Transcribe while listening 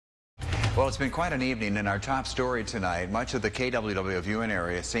Well, it's been quite an evening. In our top story tonight, much of the KWWL viewing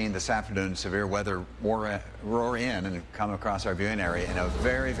area seeing this afternoon severe weather roar in and come across our viewing area in a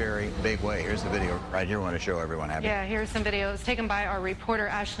very, very big way. Here's the video right here. I want to show everyone. Abby. Yeah, here's some videos taken by our reporter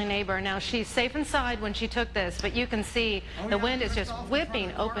Ashley Neighbor. Now, she's safe inside when she took this, but you can see the wind is just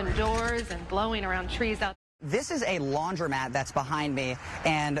whipping open doors and blowing around trees out. This is a laundromat that's behind me,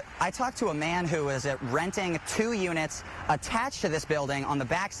 and I talked to a man who is renting 2 units attached to this building on the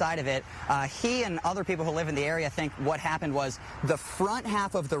back side of it. He and other people who live in the area think what happened was the front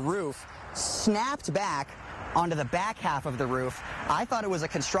half of the roof snapped back onto the back half of the roof. I thought it was a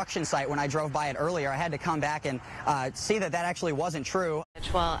construction site when I drove by it earlier. I had to come back and see that that actually wasn't true.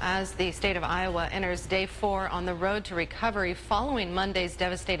 Well, as the state of Iowa enters day 4 on the road to recovery following Monday's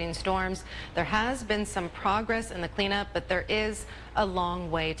devastating storms, there has been some progress in the cleanup, but there is a long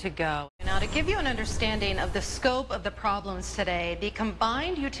way to go. Now, to give you an understanding of the scope of the problems today, the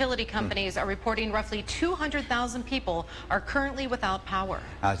combined utility companies are reporting roughly 200,000 people are currently without power.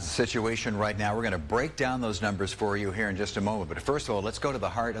 The situation right now, we're going to break down those numbers for you here in just a moment. But first of all, let's go to the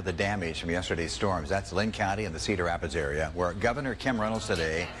heart of the damage from yesterday's storms. That's Linn County and the Cedar Rapids area, where Governor Kim Reynolds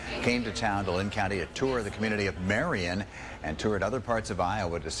today came to town to Linn County to tour the community of Marion and toured other parts of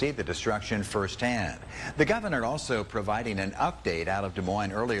Iowa to see the destruction firsthand. The governor also providing an update out of Des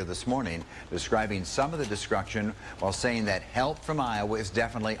Moines earlier this morning, describing some of the destruction while saying that help from Iowa is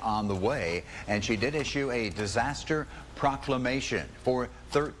definitely on the way. And she did issue a disaster proclamation for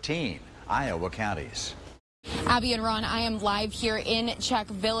 13 Iowa counties. Abby and Ron, I am live here in Czech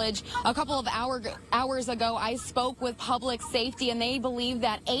Village. A couple of hours ago, I spoke with public safety, and they believe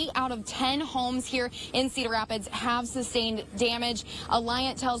that 8 out of 10 homes here in Cedar Rapids have sustained damage.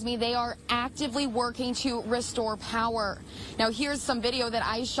 Alliant tells me they are actively working to restore power. Now, here's some video that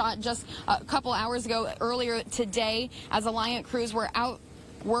I shot just a couple hours ago earlier today as Alliant crews were out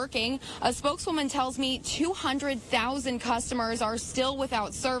working. A spokeswoman tells me 200,000 customers are still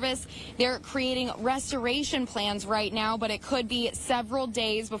without service. They're creating restoration plans right now, but it could be several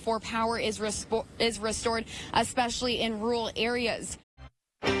days before power is restored, especially in rural areas.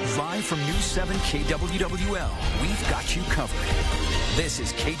 Live from News 7 KWWL, we've got you covered. This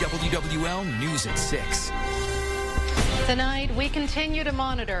is KWWL News at 6. Tonight, we continue to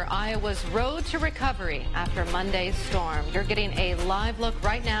monitor Iowa's road to recovery after Monday's storm. You're getting a live look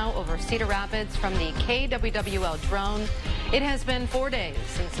right now over Cedar Rapids from the KWWL drone. It has been 4 days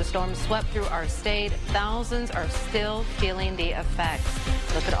since the storm swept through our state. Thousands are still feeling the effects.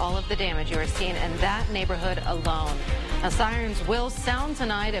 Look at all of the damage you are seeing in that neighborhood alone. Now, sirens will sound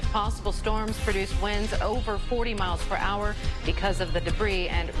tonight if possible storms produce winds over 40 miles per hour because of the debris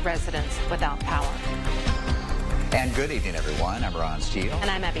and residents without power. And good evening, everyone. I'm Ron Steele.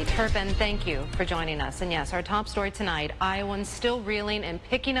 And I'm Abby Turpin. Thank you for joining us. And yes, our top story tonight, Iowans still reeling and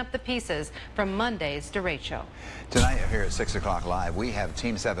picking up the pieces from Monday's derecho. Tonight here at 6 o'clock live, we have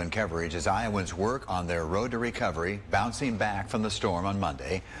Team 7 coverage as Iowans work on their road to recovery, bouncing back from the storm on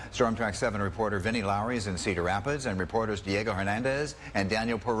Monday. Storm Track 7 reporter Vinny Lowry is in Cedar Rapids, and reporters Diego Hernandez and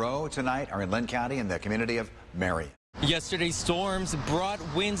Daniel Murrow tonight are in Linn County in the community of Marion. Yesterday's storms brought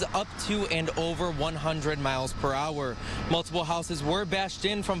winds up to and over 100 miles per hour. Multiple houses were bashed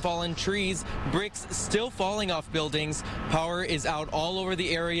in from fallen trees, bricks still falling off buildings. Power is out all over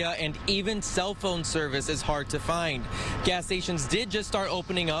the area, and even cell phone service is hard to find. Gas stations did just start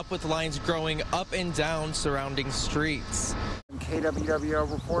opening up, with lines growing up and down surrounding streets. KWWL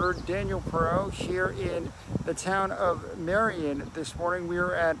reporter Daniel Murrow here in the town of Marion. This morning we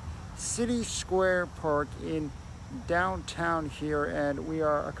are at City Square Park in downtown here, and we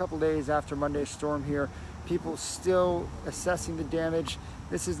are a couple days after Monday's storm here. People still assessing the damage.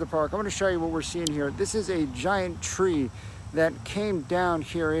 This is the park. I'm going to show you what we're seeing here. This is a giant tree that came down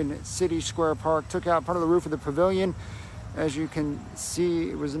here in City Square Park, took out part of the roof of the pavilion. As you can see,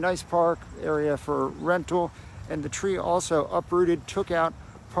 it was a nice park area for rental, and the tree also uprooted, took out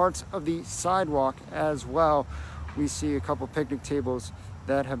parts of the sidewalk as well. We see a couple picnic tables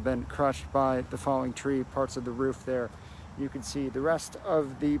that have been crushed by the falling tree, parts of the roof there. You can see the rest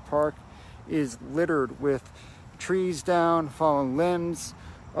of the park is littered with trees down, fallen limbs.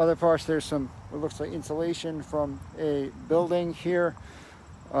 Other parts, there's some, what looks like insulation from a building here.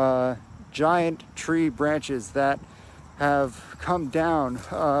 Giant tree branches that have come down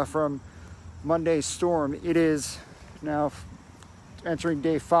from Monday's storm. It is now entering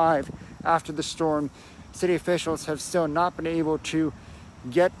day 5 after the storm. City officials have still not been able to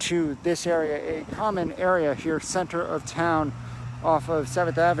get to this area, a common area here, center of town off of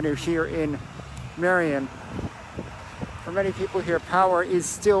 7th Avenue here in Marion. For many people here, power is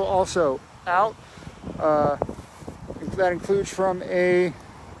still also out. That includes from a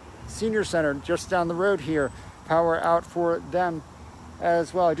Senior Center just down the road here. Power out for them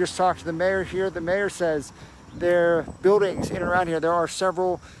as well. I just talked to the mayor here. The mayor says their buildings in and around here, there are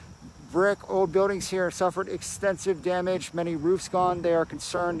several brick old buildings here suffered extensive damage, many roofs gone. They are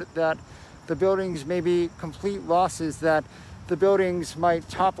concerned that the buildings may be complete losses, that the buildings might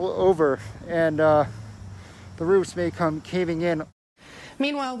topple over and the roofs may come caving in.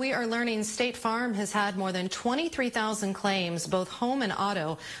 Meanwhile, we are learning State Farm has had more than 23,000 claims, both home and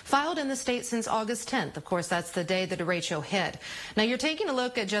auto, filed in the state since August 10th. Of course, that's the day the derecho hit. Now, you're taking a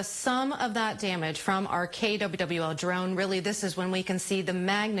look at just some of that damage from our KWWL drone. Really, this is when we can see the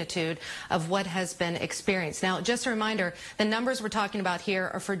magnitude of what has been experienced. Now, just a reminder, the numbers we're talking about here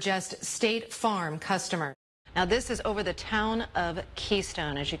are for just State Farm customers. Now, this is over the town of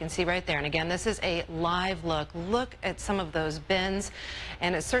Keystone, as you can see right there. And again, this is a live look. Look at some of those bins.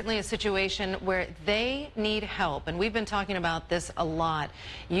 And it's certainly a situation where they need help. And we've been talking about this a lot.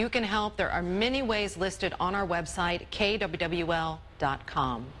 You can help. There are many ways listed on our website, KWWL.com.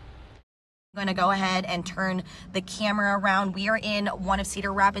 I'm going to go ahead and turn the camera around. We are in one of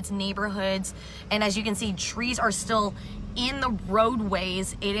Cedar Rapids' neighborhoods. And as you can see, trees are still in the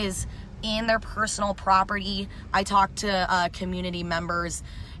roadways. It is in their personal property. I talked to community members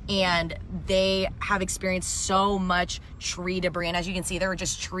and they have experienced so much tree debris. And as you can see, there are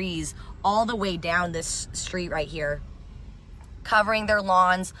just trees all the way down this street right here, covering their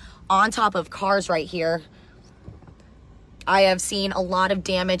lawns, on top of cars right here. I have seen a lot of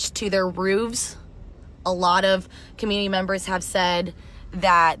damage to their roofs. A lot of community members have said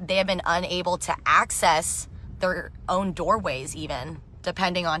that they have been unable to access their own doorways even,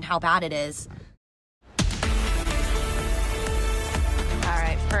 depending on how bad it is. All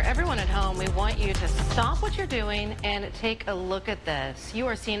right, for everyone at home, we want you to stop what you're doing and take a look at this. You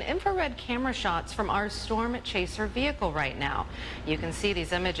are seeing infrared camera shots from our storm chaser vehicle right now. You can see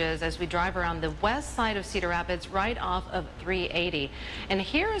these images as we drive around the west side of Cedar Rapids, right off of 380. And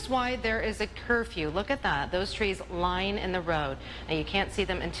here is why there is a curfew. Look at that, those trees lying in the road. Now, you can't see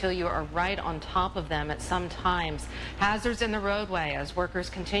them until you are right on top of them at some times. Hazards in the roadway as workers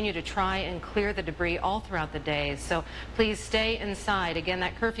continue to try and clear the debris all throughout the day. So please stay inside. Again,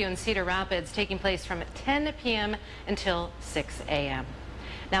 that curfew in Cedar Rapids taking place from 10 p.m. until 6 a.m.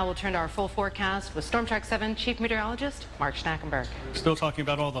 Now we'll turn to our full forecast with Storm Track 7 Chief Meteorologist Mark Schnackenberg. Still talking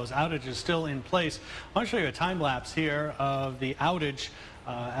about all those outages still in place. I want to show you a time lapse here of the outage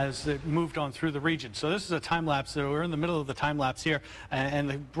as it moved on through the region. So this is a time lapse. So we're in the middle of the time lapse here, and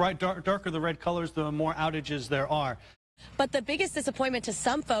the darker the red colors, the more outages there are. But the biggest disappointment to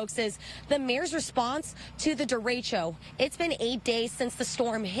some folks is the mayor's response to the derecho. It's been 8 days since the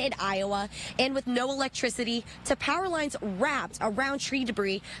storm hit Iowa, and with no electricity to power lines wrapped around tree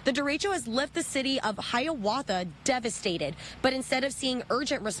debris, the derecho has left the city of Hiawatha devastated. But instead of seeing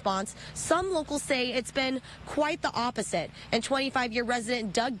urgent response, some locals say it's been quite the opposite. And 25-year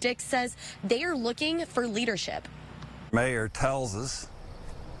resident Doug Dix says they are looking for leadership. Mayor tells us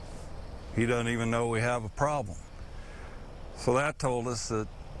he doesn't even know we have a problem. So that told us that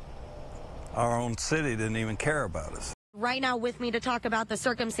our own city didn't even care about us. Right now with me to talk about the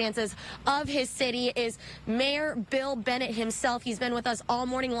circumstances of his city is Mayor Bill Bennett himself. He's been with us all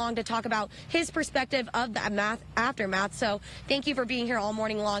morning long to talk about his perspective of the aftermath. So thank you for being here all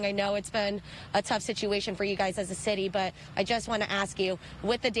morning long. I know it's been a tough situation for you guys as a city, but I just want to ask you,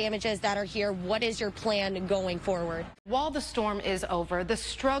 with the damages that are here, what is your plan going forward? While the storm is over, the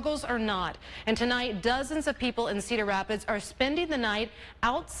struggles are not. And tonight, dozens of people in Cedar Rapids are spending the night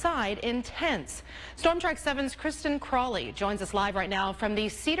outside in tents. Storm Track 7's Kristen Crawley joins us live right now from the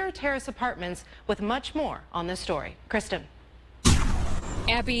Cedar Terrace Apartments with much more on this story. Kristen.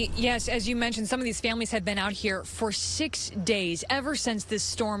 Abby, yes, as you mentioned, some of these families have been out here for 6 days, ever since this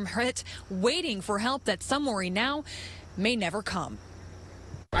storm hit, waiting for help that some worry now may never come.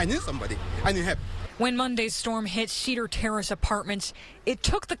 I need somebody. I need help. When Monday's storm hit Cedar Terrace Apartments, it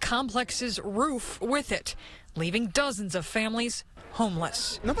took the complex's roof with it, leaving dozens of families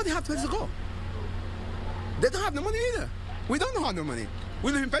homeless. Nobody has place to go. They don't have the money either. We don't have the money.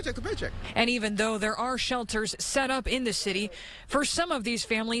 We live in paycheck to paycheck. And even though there are shelters set up in the city, for some of these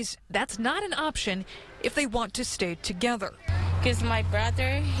families, that's not an option if they want to stay together. Because my brother,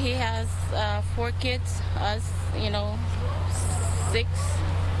 he has 4 kids, us, 6.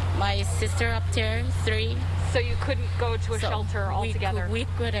 My sister up there, 3. So you couldn't go to a shelter altogether? We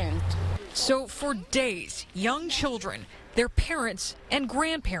couldn't. So for days, young children, their parents and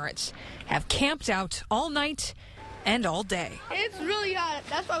grandparents have camped out all night and all day. It's really hot.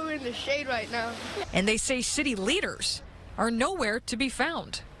 That's why we're in the shade right now. And they say city leaders are nowhere to be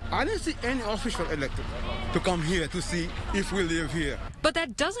found. I didn't see any official elected to come here to see if we live here. But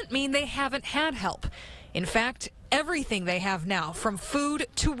that doesn't mean they haven't had help. In fact, everything they have now, from food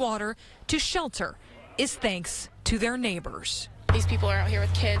to water to shelter, is thanks to their neighbors. These people are out here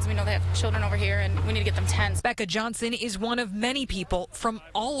with kids. We know they have children over here, and we need to get them tents. Becca Johnson is one of many people from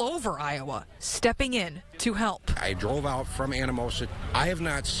all over Iowa stepping in to help. I drove out from Anamosa. I have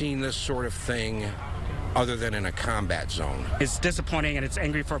not seen this sort of thing other than in a combat zone. It's disappointing, and it's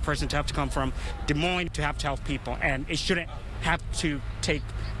angry for a person to have to come from Des Moines to have to help people, and it shouldn't have to take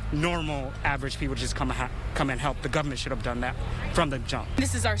normal, average people to just come and help. The government should have done that from the jump.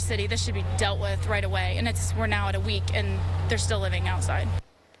 This is our city. This should be dealt with right away, and we're now at a week, and they're still living outside.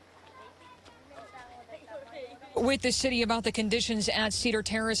 With the city about the conditions at Cedar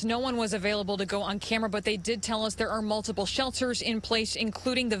Terrace, no one was available to go on camera, but they did tell us there are multiple shelters in place,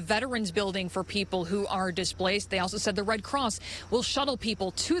 including the Veterans Building for people who are displaced. They also said the Red Cross will shuttle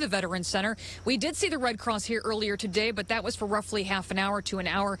people to the Veterans Center. We did see the Red Cross here earlier today, but that was for roughly half an hour to an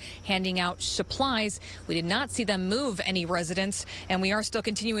hour handing out supplies. We did not see them move any residents, and we are still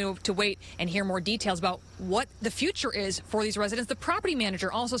continuing to wait and hear more details about what the future is for these residents. The property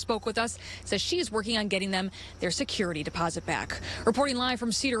manager also spoke with us, says she is working on getting them their security deposit back. Reporting live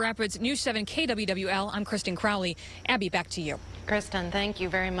from Cedar Rapids, News 7 KWWL, I'm Kristen Crowley. Abby, back to you. Kristen, thank you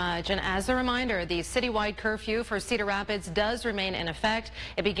very much. And as a reminder, the citywide curfew for Cedar Rapids does remain in effect.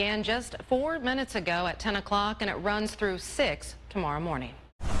 It began just 4 minutes ago at 10 o'clock, and it runs through 6 tomorrow morning.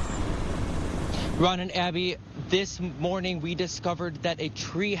 Ron and Abby, this morning we discovered that a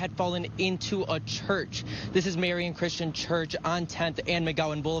tree had fallen into a church. This is Marian Christian Church on 10th and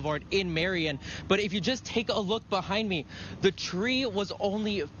McGowan Boulevard in Marion. But if you just take a look behind me, the tree was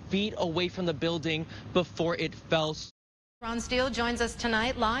only feet away from the building before it fell. Ron Steele joins us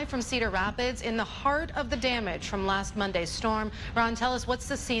tonight live from Cedar Rapids in the heart of the damage from last Monday's storm. Ron, tell us what's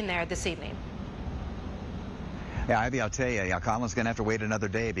the scene there this evening. Yeah, Ivy, I'll tell you, Colin's going to have to wait another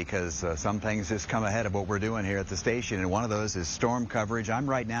day because some things just come ahead of what we're doing here at the station, and one of those is storm coverage. I'm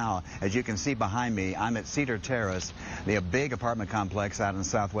right now, as you can see behind me, I'm at Cedar Terrace, the big apartment complex out in the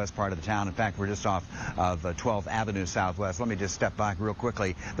southwest part of the town. In fact, we're just off of 12th Avenue Southwest. Let me just step back real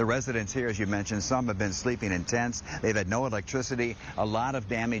quickly. The residents here, as you mentioned, some have been sleeping in tents. They've had no electricity, a lot of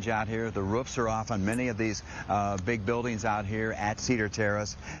damage out here. The roofs are off on many of these big buildings out here at Cedar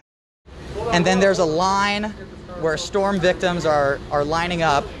Terrace. And then there's a line where storm victims are lining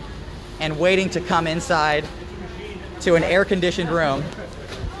up and waiting to come inside to an air-conditioned room.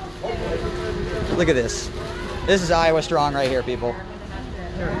 Look at this. This is Iowa Strong right here, people.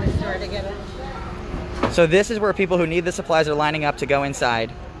 So this is where people who need the supplies are lining up to go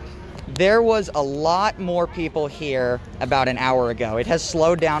inside. There was a lot more people here about an hour ago. It has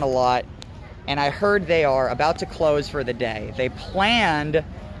slowed down a lot, and I heard they are about to close for the day. They planned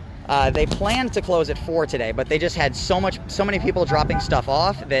to close at 4 today, but they just had so many people dropping stuff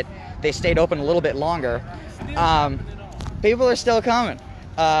off that they stayed open a little bit longer. People are still coming.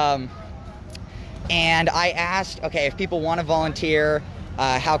 And I asked, okay, if people want to volunteer,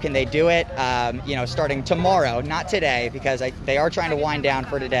 how can they do it? Starting tomorrow, not today, because they are trying to wind down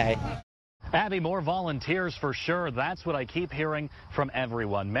for today. Abby, more volunteers for sure. That's what I keep hearing from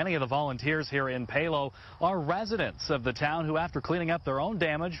everyone. Many of the volunteers here in Palo are residents of the town who, after cleaning up their own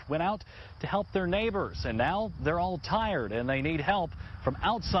damage, went out to help their neighbors. And now they're all tired and they need help from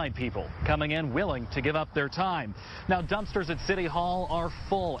outside people coming in willing to give up their time. Now, dumpsters at City Hall are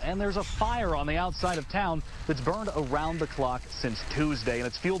full, and there's a fire on the outside of town that's burned around the clock since Tuesday, and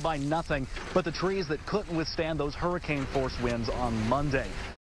it's fueled by nothing but the trees that couldn't withstand those hurricane-force winds on Monday.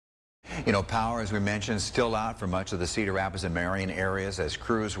 You know, power, as we mentioned, still out for much of the Cedar Rapids and Marion areas as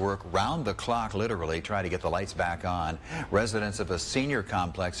crews work round the clock, literally, try to get the lights back on. Residents of a senior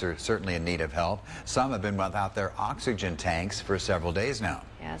complex are certainly in need of help. Some have been without their oxygen tanks for several days now.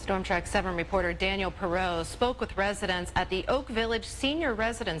 Yeah, Storm Track 7 reporter Daniel Murrow spoke with residents at the Oak Village Senior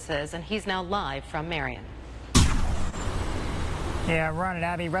Residences, and he's now live from Marion. Yeah, Ron and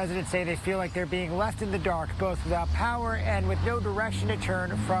Abby, residents say they feel like they're being left in the dark, both without power and with no direction to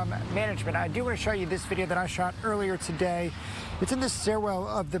turn from management. I do want to show you this video that I shot earlier today. It's in the stairwell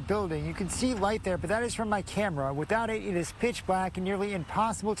of the building. You can see light there, but that is from my camera. Without it, it is pitch black and nearly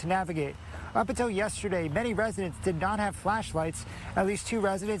impossible to navigate. Up until yesterday, many residents did not have flashlights. At least 2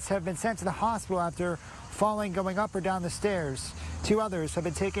 residents have been sent to the hospital after falling going up or down the stairs. 2 others have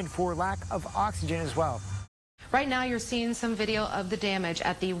been taken for lack of oxygen as well. Right now, you're seeing some video of the damage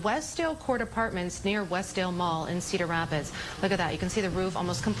at the Westdale Court Apartments near Westdale Mall in Cedar Rapids. Look at that. You can see the roof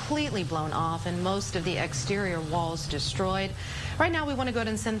almost completely blown off and most of the exterior walls destroyed. Right now, we want to go ahead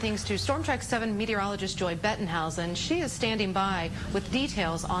and send things to Storm Track 7 meteorologist Joy Bettenhausen. She is standing by with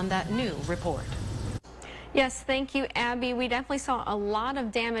details on that new report. Yes, thank you, Abby. We definitely saw a lot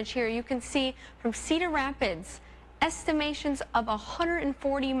of damage here. You can see from Cedar Rapids, estimations of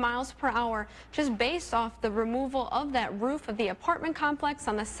 140 miles per hour just based off the removal of that roof of the apartment complex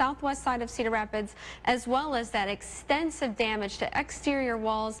on the southwest side of Cedar Rapids, as well as that extensive damage to exterior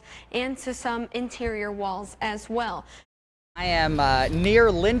walls and to some interior walls as well. I am near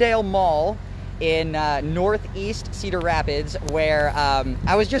Lindale Mall in northeast Cedar Rapids, where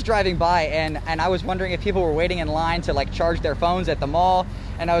I was just driving by and I was wondering if people were waiting in line to like charge their phones at the mall,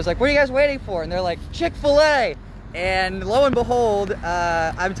 and I was like, what are you guys waiting for? And they're like, Chick-fil-A. And lo and behold,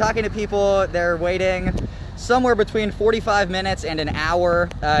 I'm talking to people, they're waiting somewhere between 45 minutes and an hour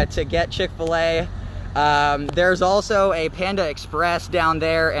to get Chick-fil-A. There's also a Panda Express down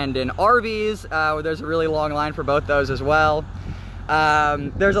there and an Arby's, where there's a really long line for both those as well.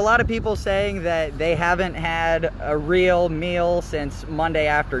 There's a lot of people saying that they haven't had a real meal since Monday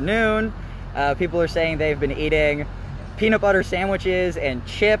afternoon. People are saying they've been eating peanut butter sandwiches and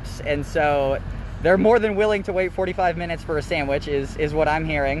chips, and so they're more than willing to wait 45 minutes for a sandwich is what I'm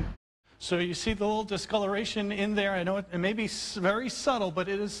hearing. So you see the little discoloration in there. I know it may be very subtle, but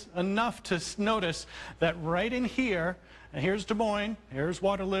it is enough to notice that right in here, and here's Des Moines, here's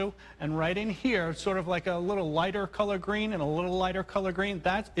Waterloo, and right in here, sort of like a little lighter color green and a little lighter color green,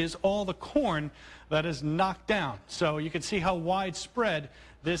 that is all the corn that is knocked down. So you can see how widespread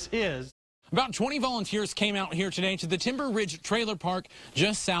this is. About 20 volunteers came out here today to the Timber Ridge Trailer Park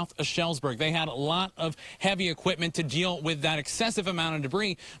just south of Shellsburg. They had a lot of heavy equipment to deal with that excessive amount of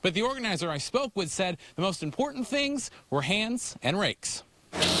debris, but the organizer I spoke with said the most important things were hands and rakes.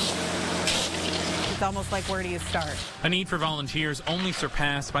 It's almost like, where do you start? A need for volunteers only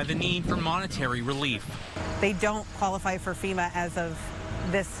surpassed by the need for monetary relief. They don't qualify for FEMA as of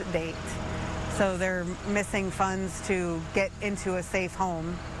this date, so they're missing funds to get into a safe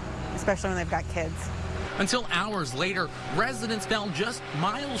home, especially when they've got kids. Until hours later, residents fell just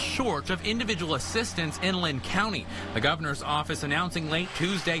miles short of individual assistance in Lynn County. The governor's office announcing late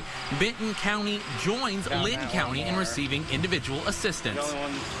Tuesday, Benton County joins Lynn County in receiving individual assistance. The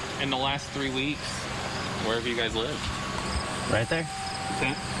only one in the last 3 weeks. Where have you guys lived? Right there.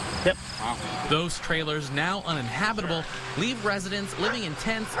 Okay. Yep. Wow. Those trailers, now uninhabitable, leave residents living in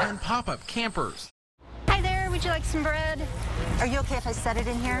tents and pop-up campers. Hi there, would you like some bread? Are you okay if I set it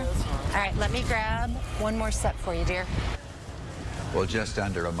in here? All right, let me grab one more set for you, dear. Well, just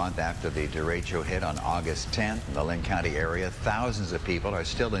under a month after the derecho hit on August 10th in the Lynn County area, thousands of people are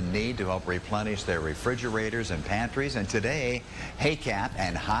still in need to help replenish their refrigerators and pantries. And today, HACAP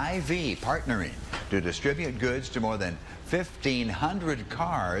and Hy-Vee partnering to distribute goods to more than 1,500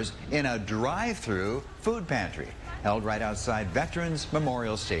 cars in a drive-through food pantry held right outside Veterans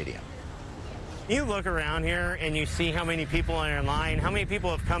Memorial Stadium. You look around here and you see how many people are in line, how many people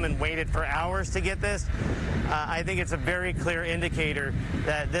have come and waited for hours to get this. I think it's a very clear indicator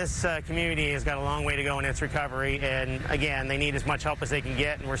that this community has got a long way to go in its recovery, and again, they need as much help as they can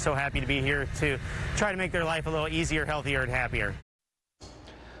get, and we're so happy to be here to try to make their life a little easier, healthier, and happier.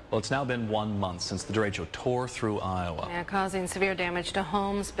 Well, it's now been 1 month since the derecho tore through Iowa. Yeah, causing severe damage to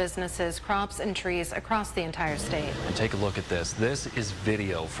homes, businesses, crops, and trees across the entire state. And take a look at this. This is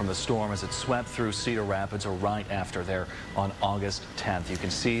video from the storm as it swept through Cedar Rapids, or right after there on August 10th. You can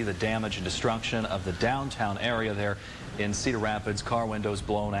see the damage and destruction of the downtown area there in Cedar Rapids. Car windows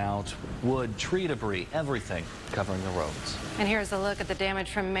blown out, wood, tree debris, everything covering the roads. And here's a look at the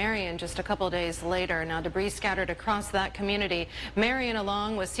damage from Marion just a couple days later. Now, debris scattered across that community. Marion,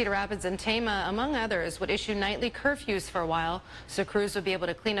 along with Cedar Rapids and Tama, among others, would issue nightly curfews for a while so crews would be able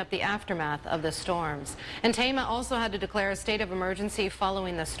to clean up the aftermath of the storms. And Tama also had to declare a state of emergency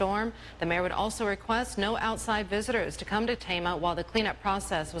following the storm. The mayor would also request no outside visitors to come to Tama while the cleanup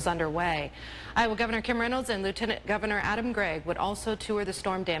process was underway. Iowa Governor Kim Reynolds and Lieutenant Governor Adam Gregg would also tour the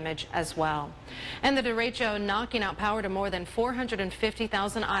storm damage as well. And the derecho knocking out power to more than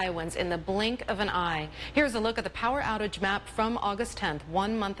 450,000 Iowans in the blink of an eye. Here's a look at the power outage map from August 10th,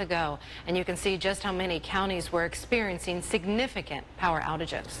 1 month ago, and you can see just how many counties were experiencing significant power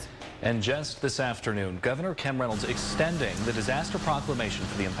outages. And just this afternoon, Governor Kim Reynolds extending the disaster proclamation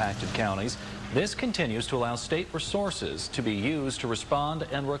for the impacted counties. This continues to allow state resources to be used to respond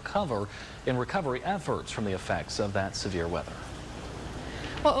and recover in recovery efforts from the effects of that severe weather.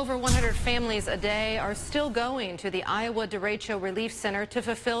 Well, over 100 families a day are still going to the Iowa Derecho Relief Center to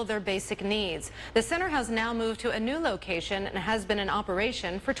fulfill their basic needs. The center has now moved to a new location and has been in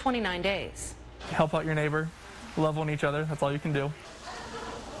operation for 29 days. Help out your neighbor, love on each other, that's all you can do.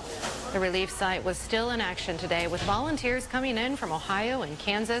 The relief site was still in action today with volunteers coming in from Ohio and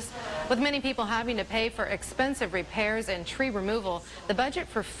Kansas. With many people having to pay for expensive repairs and tree removal, the budget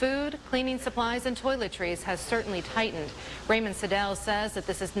for food, cleaning supplies, and toiletries has certainly tightened. Raymond Siddell says that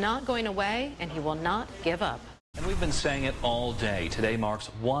this is not going away and he will not give up. And we've been saying it all day. Today marks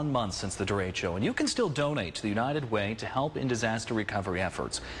 1 month since the derecho, and you can still donate to the United Way to help in disaster recovery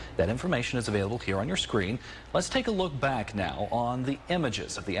efforts. That information is available here on your screen. Let's take a look back now on the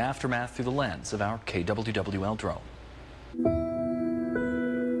images of the aftermath through the lens of our KWWL drone.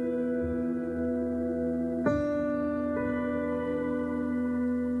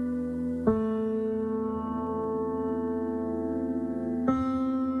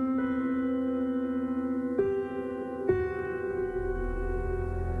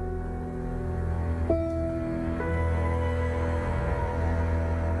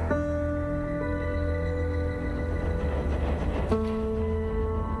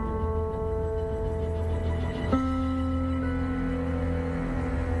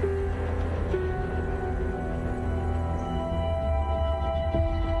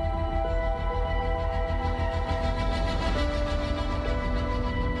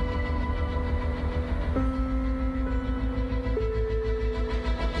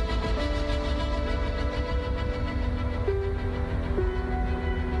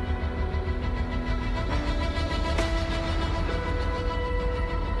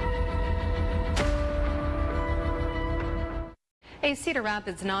 A Cedar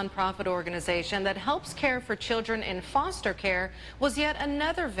Rapids nonprofit organization that helps care for children in foster care was yet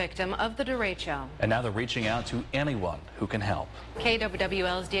another victim of the derecho. And now they're reaching out to anyone who can help.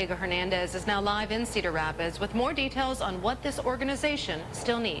 KWWL's Diego Hernandez is now live in Cedar Rapids with more details on what this organization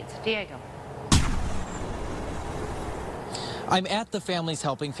still needs. Diego. I'm at the Families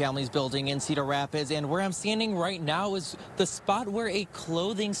Helping Families building in Cedar Rapids, and where I'm standing right now is the spot where a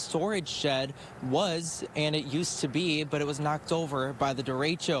clothing storage shed was, and it used to be, but it was knocked over by the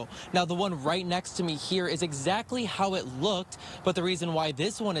derecho. Now, the one right next to me here is exactly how it looked, but the reason why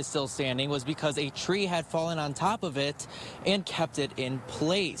this one is still standing was because a tree had fallen on top of it and kept it in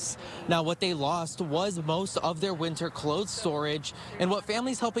place. Now, what they lost was most of their winter clothes storage, and what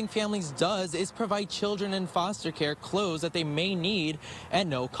Families Helping Families does is provide children in foster care clothes that they may need at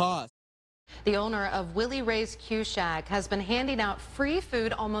no cost. The owner of Willie Ray's Q Shack has been handing out free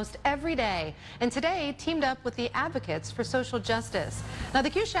food almost every day, and today teamed up with the Advocates for Social Justice. Now,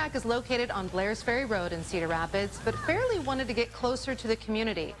 the Q Shack is located on Blair's Ferry Road in Cedar Rapids, but Fairley wanted to get closer to the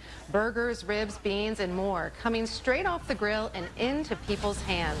community. Burgers, ribs, beans, and more coming straight off the grill and into people's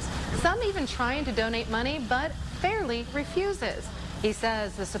hands. Some even trying to donate money, but Fairley refuses. He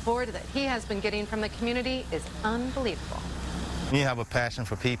says the support that he has been getting from the community is unbelievable. You have a passion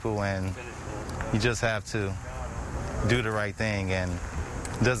for people, and you just have to do the right thing, and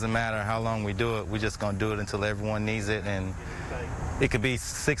it doesn't matter how long we do it, we're just going to do it until everyone needs it. And it could be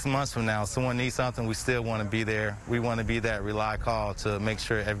 6 months from now, someone needs something, we still want to be there. We want to be that rely call to make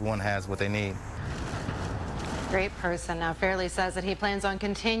sure everyone has what they need. Great person. Now, Fairley says that he plans on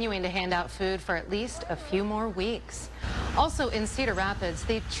continuing to hand out food for at least a few more weeks. Also in Cedar Rapids,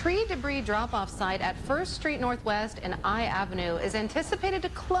 the tree debris drop-off site at 1st Street Northwest and I Avenue is anticipated to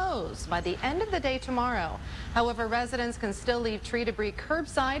close by the end of the day tomorrow. However, residents can still leave tree debris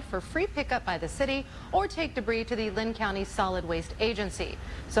curbside for free pickup by the city or take debris to the Linn County Solid Waste Agency.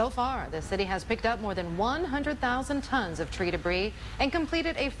 So far, the city has picked up more than 100,000 tons of tree debris and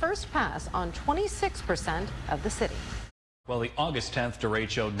completed a first pass on 26% of the city. Well, the August 10th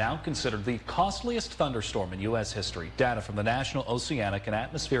derecho, now considered the costliest thunderstorm in U.S. history. Data from the National Oceanic and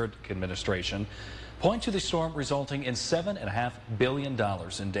Atmospheric Administration point to the storm resulting in $7.5 billion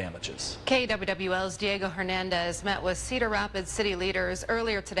in damages. KWWL's Diego Hernandez met with Cedar Rapids city leaders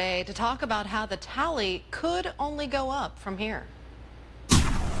earlier today to talk about how the tally could only go up from here.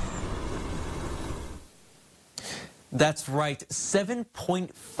 That's right,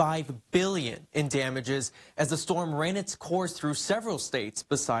 $7.5 billion in damages as the storm ran its course through several states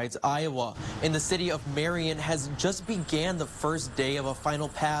besides Iowa. And the city of Marion has just began the first day of a final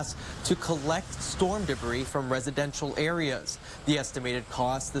pass to collect storm debris from residential areas. The estimated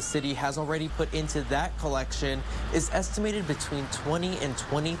cost the city has already put into that collection is estimated between $20 and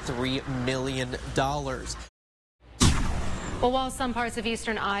 $23 million. Well, while some parts of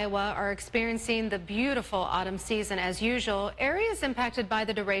eastern Iowa are experiencing the beautiful autumn season as usual, areas impacted by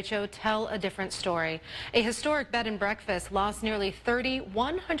the derecho tell a different story. A historic bed and breakfast lost nearly 30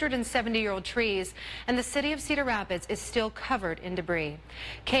 170-year-old trees, and the city of Cedar Rapids is still covered in debris.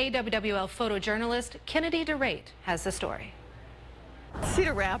 KWWL photojournalist Kennedy DeRate has the story.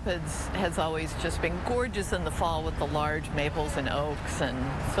 Cedar Rapids has always just been gorgeous in the fall with the large maples and oaks and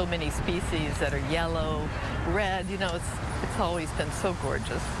so many species that are yellow, red. You know, it's always been so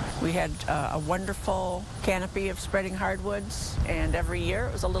gorgeous. We had a wonderful canopy of spreading hardwoods, and every year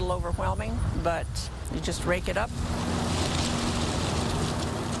it was a little overwhelming, but you just rake it up.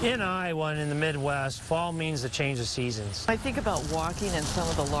 In Iowa and in the Midwest, fall means the change of seasons. I think about walking in some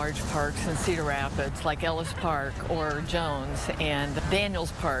of the large parks in Cedar Rapids, like Ellis Park or Jones and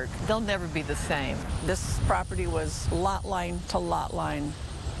Daniels Park. They'll never be the same. This property was lot line to lot line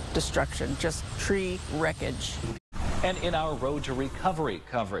destruction, just tree wreckage. And in our Road to Recovery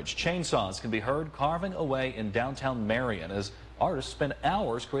coverage, chainsaws can be heard carving away in downtown Marion as artists spend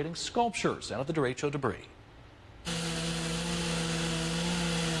hours creating sculptures out of the derecho debris.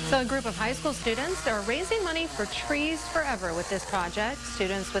 So a group of high school students are raising money for Trees Forever with this project.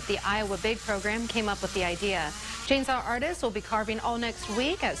 Students with the Iowa Big program came up with the idea. Chainsaw artists will be carving all next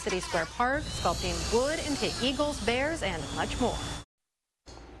week at City Square Park, sculpting wood into eagles, bears, and much more.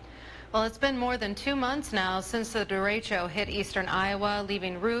 Well, it's been more than 2 months now since the derecho hit eastern Iowa,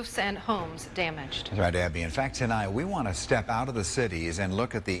 leaving roofs and homes damaged. That's right, Abby. In fact, tonight we want to step out of the cities and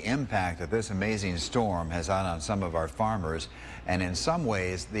look at the impact that this amazing storm has had on some of our farmers. And in some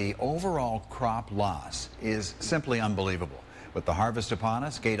ways, the overall crop loss is simply unbelievable. With the harvest upon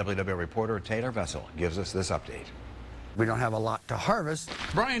us, KWWL reporter Taylor Vessel gives us this update. We don't have a lot to harvest.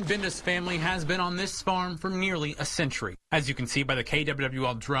 Brian Binda's family has been on this farm for nearly a century. As you can see by the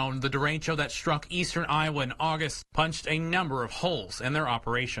KWWL drone, the derecho that struck eastern Iowa in August punched a number of holes in their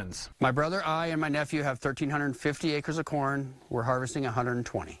operations. My brother, I, and my nephew have 1,350 acres of corn. We're harvesting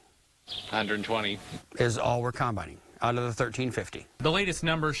 120. 120 is all we're combining out of the 1,350. The latest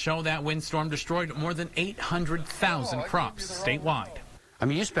numbers show that windstorm destroyed more than 800,000 crops statewide. I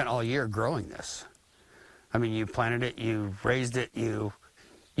mean, you spent all year growing this. I mean, you planted it, you raised it, you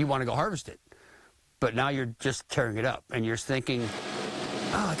want to go harvest it. But now you're just tearing it up, and you're thinking,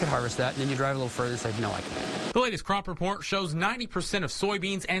 oh, I could harvest that. And then you drive a little further and say, no, I can't. The latest crop report shows 90% of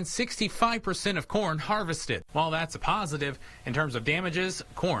soybeans and 65% of corn harvested. While that's a positive, in terms of damages,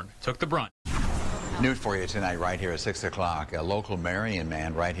 corn took the brunt. News for you tonight right here at 6 o'clock. A local Marion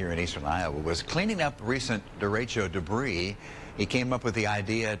man right here in eastern Iowa was cleaning up recent derecho debris. He came up with the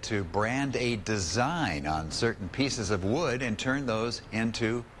idea to brand a design on certain pieces of wood and turn those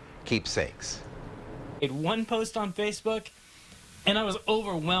into keepsakes. I made one post on Facebook, and I was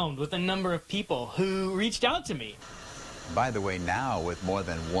overwhelmed with the number of people who reached out to me. By the way, now with more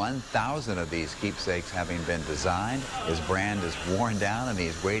than 1,000 of these keepsakes having been designed, his brand is worn down and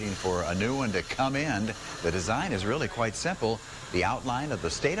he's waiting for a new one to come in. The design is really quite simple. The outline of the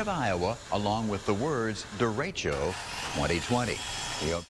state of Iowa along with the words derecho 2020.